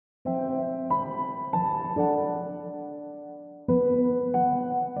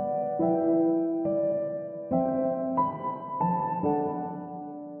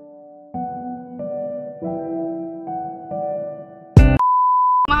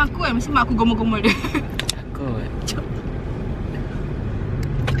mak aku kan, mesti mak aku gomol-gomol dia. Takut.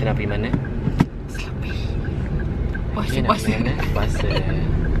 Kita nak pergi mana? Puasa. Puasa.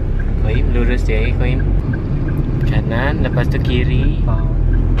 Koim, lurus je Koim. Kanan, lepas tu kiri.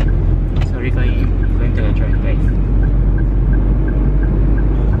 Sorry Koim. Koim tengah drive guys.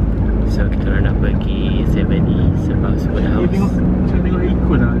 So kita orang nak pergi 7E sebab Wood House. Saya tengok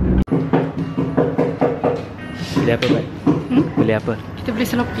ikut lah. Boleh apa Bat? Boleh apa? Kita boleh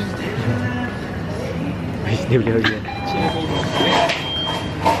sloppy. Dia boleh apa?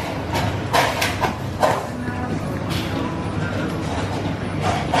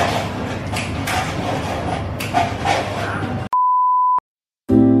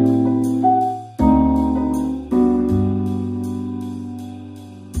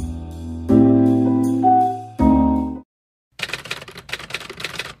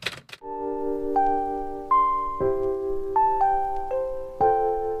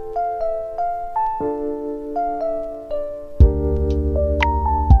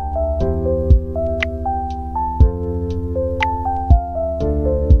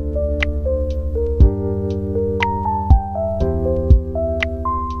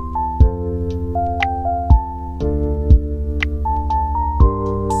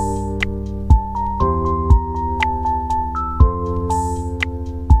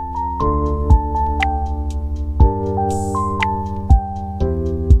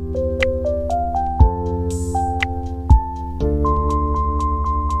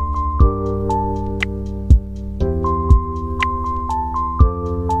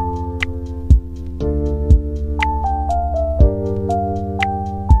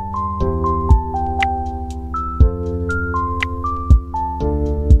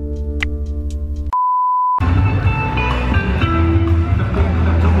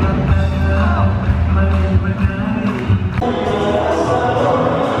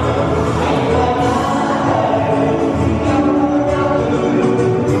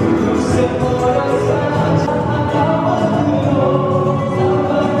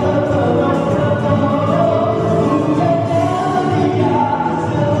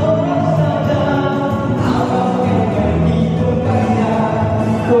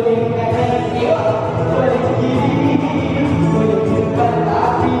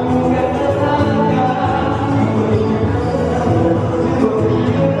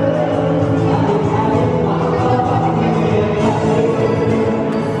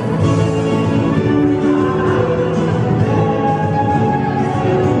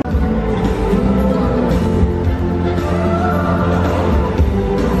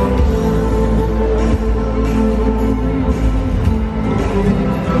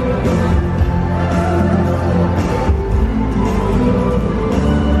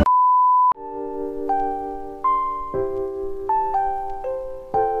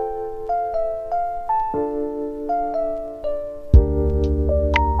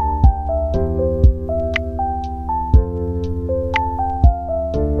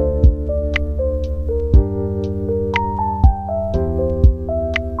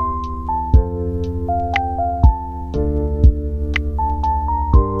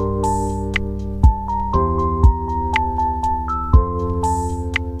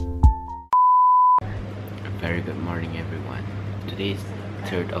 Very good morning everyone. Today is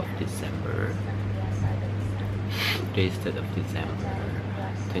 3rd of December. Today is 3rd of December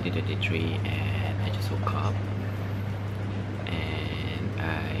 2023 and I just woke up and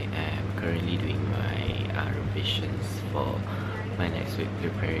I am currently doing my revisions for my next week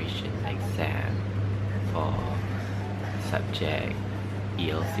preparation exam for subject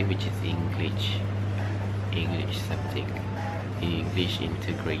ELC, which is English subject, English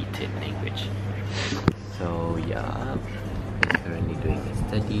integrated language. So yeah, I'm currently doing a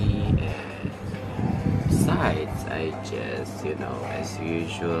study, and besides, I just, you know, as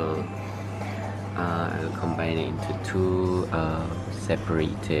usual, I'll combine it into two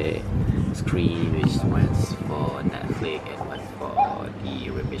separated screen, which one's for Netflix and one for the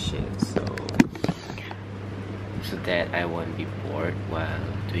revision, so that I won't be bored while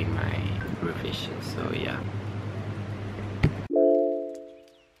doing my revision. So yeah.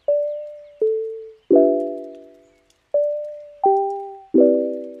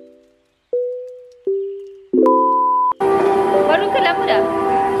 Baru ke lama dah?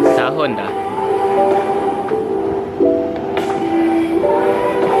 Setahun dah.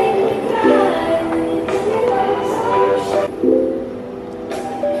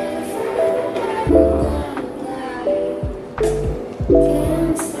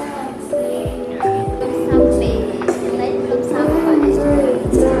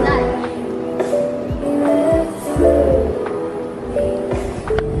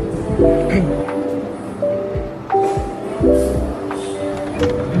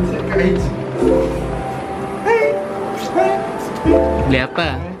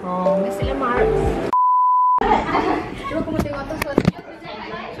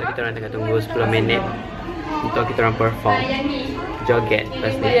 So kita orang tengah tunggu 10 minit untuk kita orang perform joget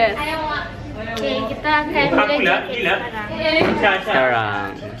lepas ni. Yes. Okay, kita akan mula joget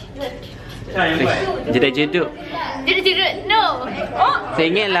sekarang. Sekarang jeduk-jeduk. Jeduk-jeduk, no.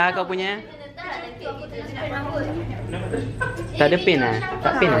 Saya ingatlah kau punya. Tak ada pin lah?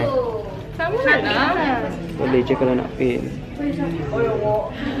 Tak pin lah? Sama lah. Boleh je kalau nak pin.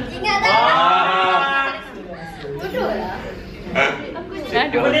 Ingat tak? Aduh.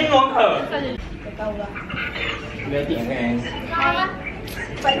 tengok ke? Today is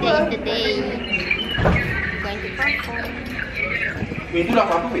the day. Going to perform. Weh, tu lah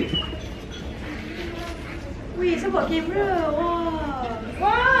apa weh? Wih, sebab kamera. Wah.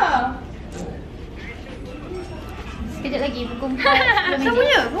 Wah. Sekejap lagi, pukul 4. Siapa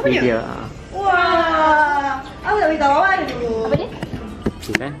punya? Kau punya? Video. Wah. Aku tak beritahu awak dulu. Apa dia?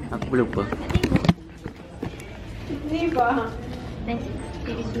 Tu kan? Aku lupa. Ni apa? Nanti.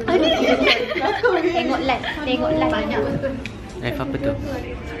 Tengok live. Tengok live. Banyak. Live apa tu?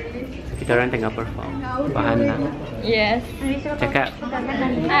 Kita orang tengah perform. Bahana. Yes. Cakap.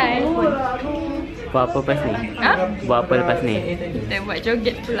 Hai. Buat apa lepas ni? Ha? Buat apa lepas ni? Kita buat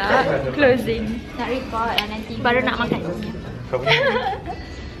joget pula. Closing. Nak record lah nanti. Baru nak makan.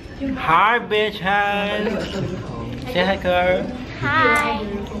 Hi bitches. Say hi girl. Hai.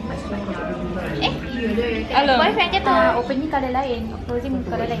 Hello. Boyfriend kata opening colour lain, closing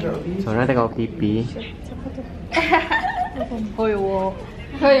colour lain. Seorang tengah pipi. Hoi wo.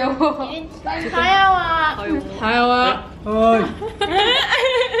 Hoi wo. Hai awak. Hai awak. Oi.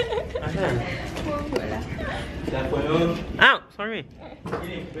 Siapa lu? Ow, sorry.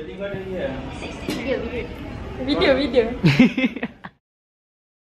 Ini, bertinggal dia. Video. Video.